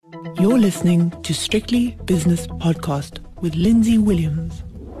You're listening to Strictly Business Podcast with Lindsay Williams.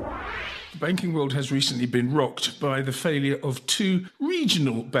 The banking world has recently been rocked by the failure of two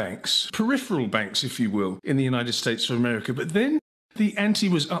regional banks, peripheral banks, if you will, in the United States of America. But then the ante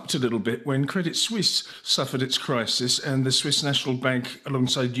was upped a little bit when Credit Suisse suffered its crisis and the Swiss National Bank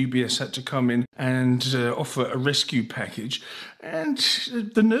alongside UBS had to come in and offer a rescue package. And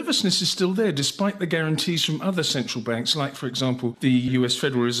the nervousness is still there despite the guarantees from other central banks like, for example, the US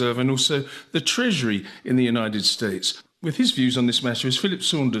Federal Reserve and also the Treasury in the United States. With his views on this matter is Philip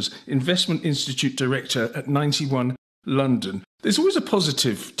Saunders, Investment Institute Director at 91 London. There's always a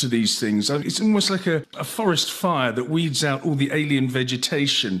positive to these things. It's almost like a forest fire that weeds out all the alien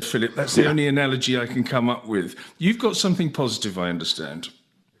vegetation, Philip. That's the only analogy I can come up with. You've got something positive, I understand.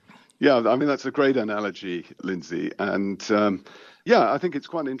 Yeah, I mean, that's a great analogy, Lindsay. And I think it's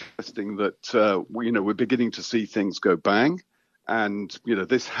quite interesting that, we're beginning to see things go bang. And,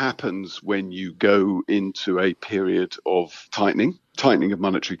 this happens when you go into a period of tightening of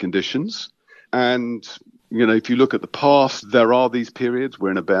monetary conditions. And if you look at the past, there are these periods.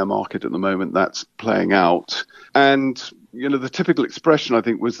 We're in a bear market at the moment. That's playing out. And, the typical expression, I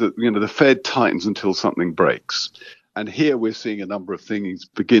think, was that, the Fed tightens until something breaks. And here we're seeing a number of things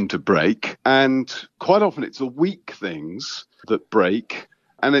begin to break. And quite often it's the weak things that break.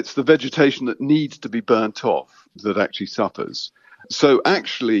 And it's the vegetation that needs to be burnt off that actually suffers. So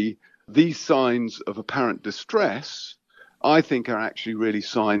actually, these signs of apparent distress, I think, are actually really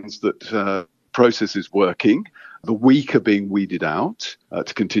signs that process is working, the weak are being weeded out,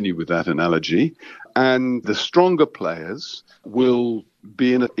 to continue with that analogy, and the stronger players will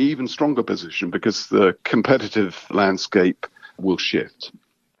be in an even stronger position because the competitive landscape will shift.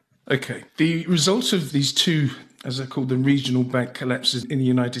 Okay. The result of these two, as I call them, regional bank collapses in the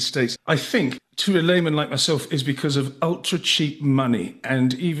United States, I think, to a layman like myself, is because of ultra cheap money.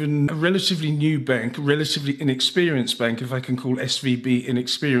 And even a relatively new bank, a relatively inexperienced bank, if I can call SVB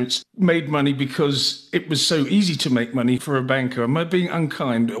inexperienced, made money because it was so easy to make money for a banker. Am I being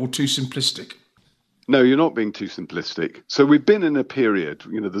unkind or too simplistic? No, you're not being too simplistic. So we've been in a period,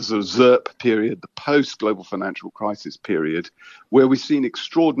 the sort of ZIRP period, the post-global financial crisis period, where we've seen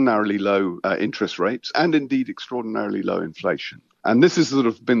extraordinarily low interest rates and indeed extraordinarily low inflation. And this has sort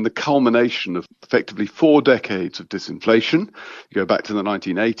of been the culmination of effectively 4 decades of disinflation. You go back to the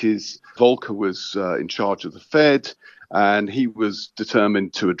 1980s, Volcker was in charge of the Fed, and he was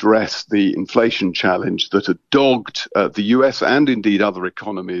determined to address the inflation challenge that had dogged the US and indeed other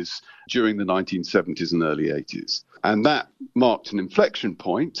economies during the 1970s and early 80s. And that marked an inflection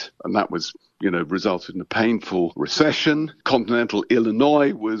point, and that was resulted in a painful recession. Continental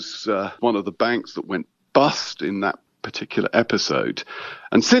Illinois was one of the banks that went bust in that particular episode.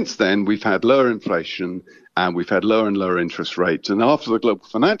 And since then, we've had lower inflation and we've had lower and lower interest rates. And after the global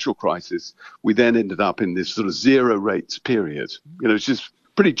financial crisis, we then ended up in this sort of zero rates period. It's just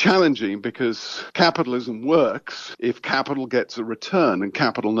pretty challenging because capitalism works if capital gets a return, and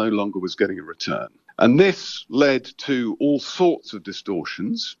capital no longer was getting a return. And this led to all sorts of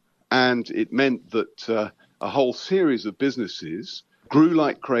distortions. And it meant that a whole series of businesses grew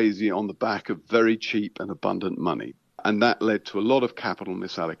like crazy on the back of very cheap and abundant money. And that led to a lot of capital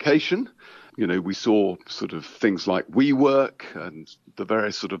misallocation. We saw sort of things like WeWork and the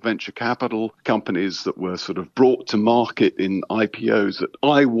various sort of venture capital companies that were sort of brought to market in IPOs at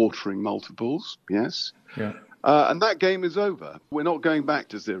eye-watering multiples. Yes. Yeah. And that game is over. We're not going back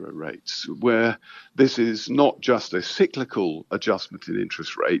to zero rates, where this is not just a cyclical adjustment in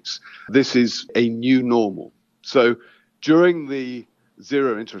interest rates. This is a new normal. So during the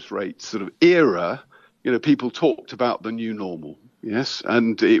zero interest rate sort of era, people talked about the new normal, yes,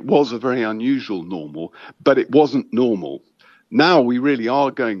 and it was a very unusual normal, but it wasn't normal. Now we really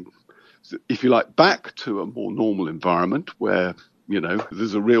are going, if you like, back to a more normal environment where,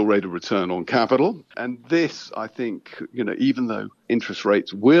 there's a real rate of return on capital. And this, I think, even though interest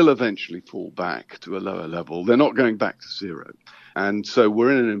rates will eventually fall back to a lower level, they're not going back to zero. And so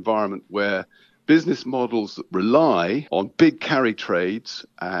we're in an environment where business models that rely on big carry trades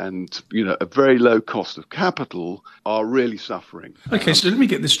and, a very low cost of capital are really suffering. Okay, so let me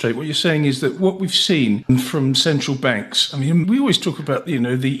get this straight. What you're saying is that what we've seen from central banks, I mean, we always talk about, the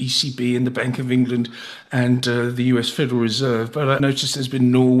ECB and the Bank of England and the US Federal Reserve, but I noticed there's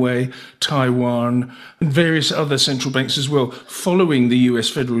been Norway, Taiwan, and various other central banks as well following the US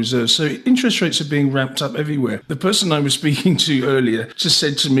Federal Reserve. So interest rates are being ramped up everywhere. The person I was speaking to earlier just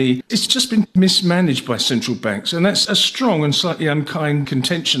said to me, it's just been mismanaged by central banks. And that's a strong and slightly unkind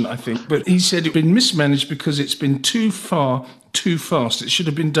contention, I think. But he said it's been mismanaged because it's been too far, too fast. It should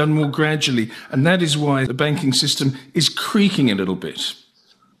have been done more gradually. And that is why the banking system is creaking a little bit.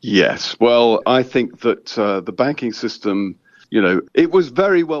 Yes. Well, I think that the banking system, it was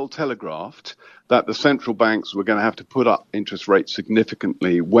very well telegraphed that the central banks were going to have to put up interest rates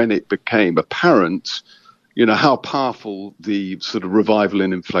significantly when it became apparent, how powerful the sort of revival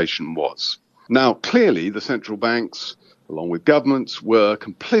in inflation was. Now, clearly, the central banks, along with governments, were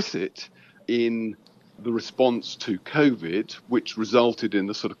complicit in the response to COVID, which resulted in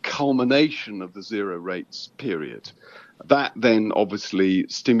the sort of culmination of the zero rates period. That then obviously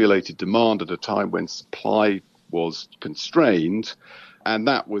stimulated demand at a time when supply was constrained. And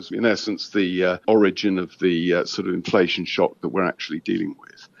that was, in essence, the origin of the sort of inflation shock that we're actually dealing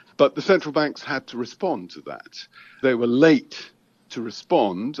with. But the central banks had to respond to that. They were late to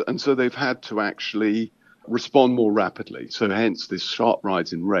respond, and so they've had to actually respond more rapidly. So hence this sharp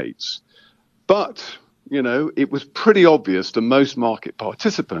rise in rates. But, it was pretty obvious to most market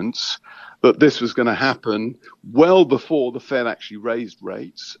participants that this was going to happen well before the Fed actually raised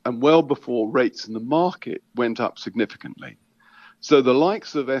rates and well before rates in the market went up significantly. So the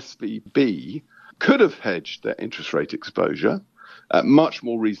likes of SVB could have hedged their interest rate exposure at much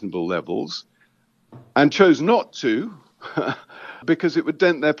more reasonable levels and chose not to because it would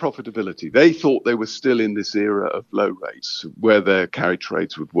dent their profitability. They thought they were still in this era of low rates where their carry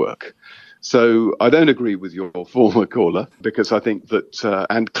trades would work. So I don't agree with your former caller because I think that,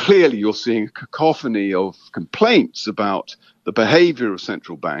 and clearly you're seeing a cacophony of complaints about the behavior of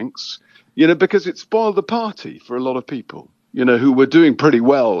central banks, because it spoiled the party for a lot of people, who were doing pretty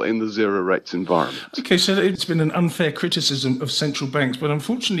well in the zero rates environment. Okay, so it's been an unfair criticism of central banks, but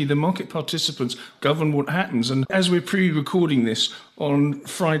unfortunately the market participants govern what happens. And as we're pre-recording this on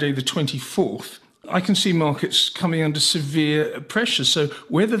Friday the 24th, I can see markets coming under severe pressure. So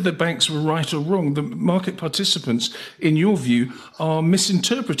whether the banks were right or wrong, the market participants, in your view, are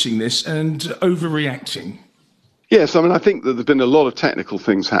misinterpreting this and overreacting. Yes, I think that there's been a lot of technical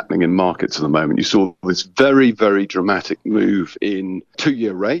things happening in markets at the moment. You saw this very, very dramatic move in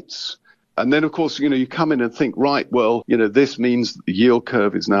 2-year rates. And then, of course, you come in and think, right, well, this means that the yield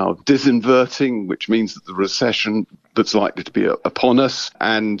curve is now disinverting, which means that the recession that's likely to be upon us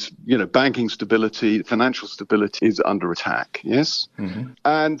and, banking stability, financial stability is under attack. Yes. Mm-hmm.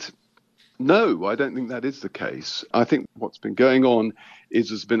 And no, I don't think that is the case. I think what's been going on is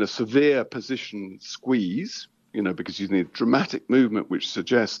there's been a severe position squeeze, because you need a dramatic movement, which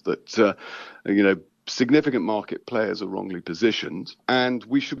suggests that, significant market players are wrongly positioned, and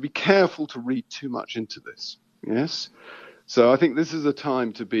we should be careful to read too much into this. Yes. So I think this is a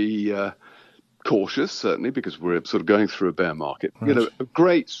time to be cautious, certainly, because we're sort of going through a bear market. Right. A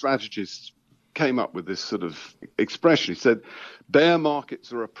great strategist came up with this sort of expression. He said, bear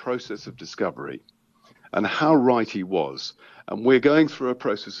markets are a process of discovery. And how right he was. And we're going through a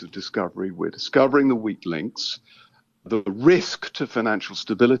process of discovery. We're discovering the weak links. The risk to financial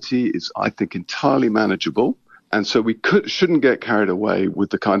stability is, I think, entirely manageable. And so we shouldn't get carried away with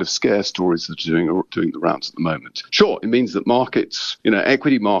the kind of scare stories that are doing the rounds at the moment. Sure, it means that markets,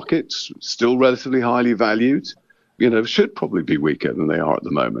 equity markets, still relatively highly valued, should probably be weaker than they are at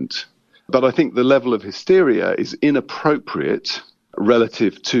the moment. But I think the level of hysteria is inappropriate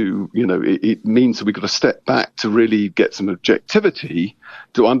relative to, it means that we've got to step back to really get some objectivity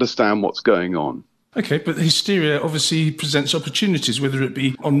to understand what's going on. Okay, but the hysteria obviously presents opportunities, whether it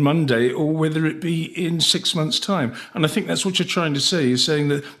be on Monday or whether it be in 6 months' time. And I think that's what you're trying to say, is saying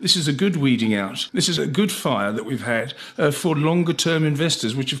that this is a good weeding out. This is a good fire that we've had for longer-term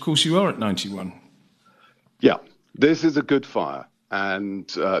investors, which, of course, you are at 91. Yeah, this is a good fire. And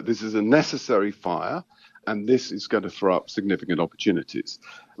this is a necessary fire. And this is going to throw up significant opportunities.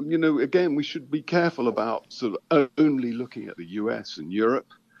 Again, we should be careful about sort of only looking at the US and Europe,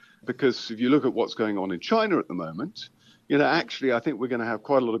 because if you look at what's going on in China at the moment, actually, I think we're going to have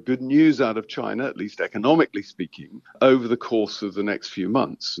quite a lot of good news out of China, at least economically speaking, over the course of the next few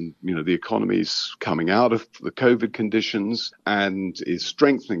months. And, the economy is coming out of the COVID conditions and is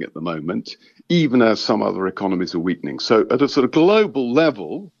strengthening at the moment, even as some other economies are weakening. So at a sort of global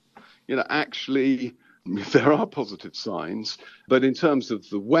level, actually, there are positive signs, but in terms of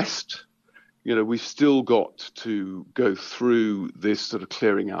the West, we've still got to go through this sort of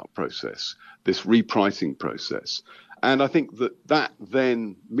clearing out process, this repricing process. And I think that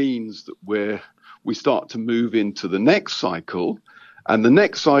then means that we start to move into the next cycle, and the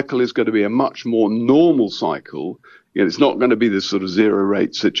next cycle is going to be a much more normal cycle. It's not going to be this sort of zero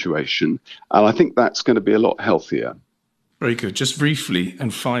rate situation. And I think that's going to be a lot healthier. Very good. Just briefly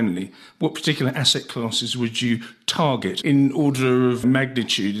and finally, what particular asset classes would you target in order of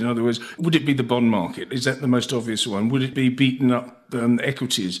magnitude? In other words, would it be the bond market? Is that the most obvious one? Would it be beaten up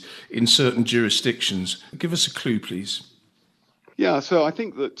equities in certain jurisdictions? Give us a clue, please. Yeah, so I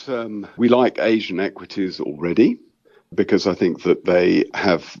think that we like Asian equities already, because I think that they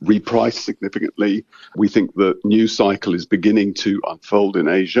have repriced significantly. We think the news cycle is beginning to unfold in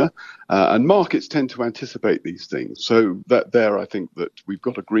Asia, and markets tend to anticipate these things. So I think that we've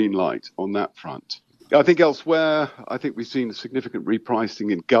got a green light on that front. I think elsewhere, I think we've seen a significant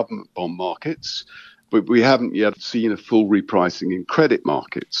repricing in government bond markets, but we haven't yet seen a full repricing in credit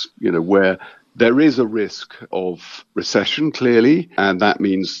markets, where there is a risk of recession, clearly, and that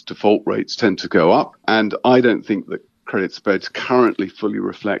means default rates tend to go up. And I don't think that credit spreads currently fully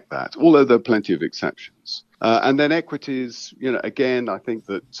reflect that, although there are plenty of exceptions. And then equities, again, I think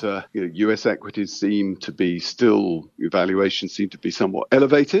that US equities seem to be valuations seem to be somewhat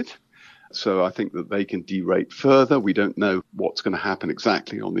elevated. So I think that they can derate further. We don't know what's going to happen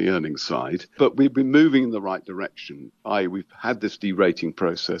exactly on the earnings side, but we've been moving in the right direction. We've had this derating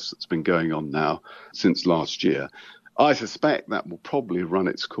process that's been going on now since last year. I suspect that will probably run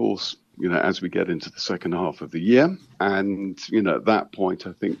its course, as we get into the second half of the year. And, at that point,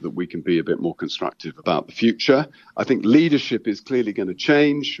 I think that we can be a bit more constructive about the future. I think leadership is clearly going to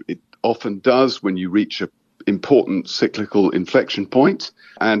change. It often does when you reach a important cyclical inflection point.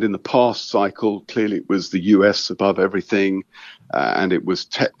 And in the past cycle, clearly it was the US above everything, and it was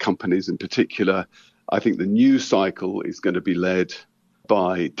tech companies in particular. I think the new cycle is going to be led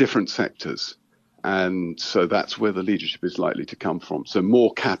by different sectors. And so that's where the leadership is likely to come from. So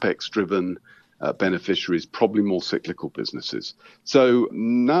more CapEx driven beneficiaries, probably more cyclical businesses. So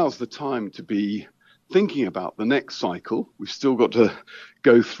now's the time to be thinking about the next cycle. We've still got to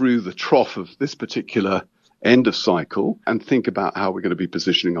go through the trough of this particular end of cycle and think about how we're going to be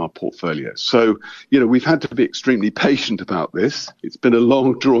positioning our portfolio. So, we've had to be extremely patient about this. It's been a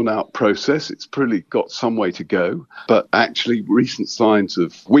long, drawn-out process. It's probably got some way to go. But actually, recent signs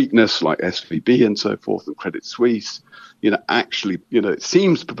of weakness like SVB and so forth and Credit Suisse, it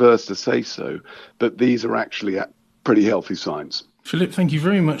seems perverse to say so, but these are actually pretty healthy signs. Philip, thank you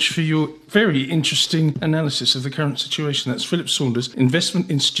very much for your very interesting analysis of the current situation. That's Philip Saunders,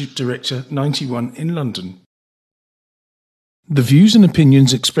 Investment Institute Director, 91 in London. The views and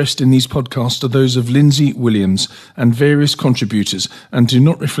opinions expressed in these podcasts are those of Lindsay Williams and various contributors and do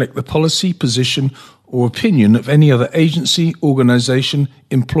not reflect the policy, position or opinion of any other agency, organisation,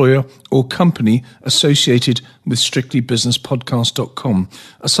 employer or company associated with strictlybusinesspodcast.com.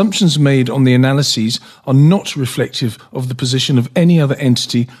 Assumptions made on the analyses are not reflective of the position of any other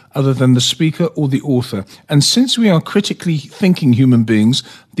entity other than the speaker or the author. And since we are critically thinking human beings,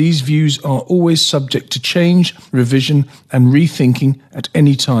 these views are always subject to change, revision and rethinking at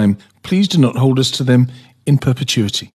any time. Please do not hold us to them in perpetuity.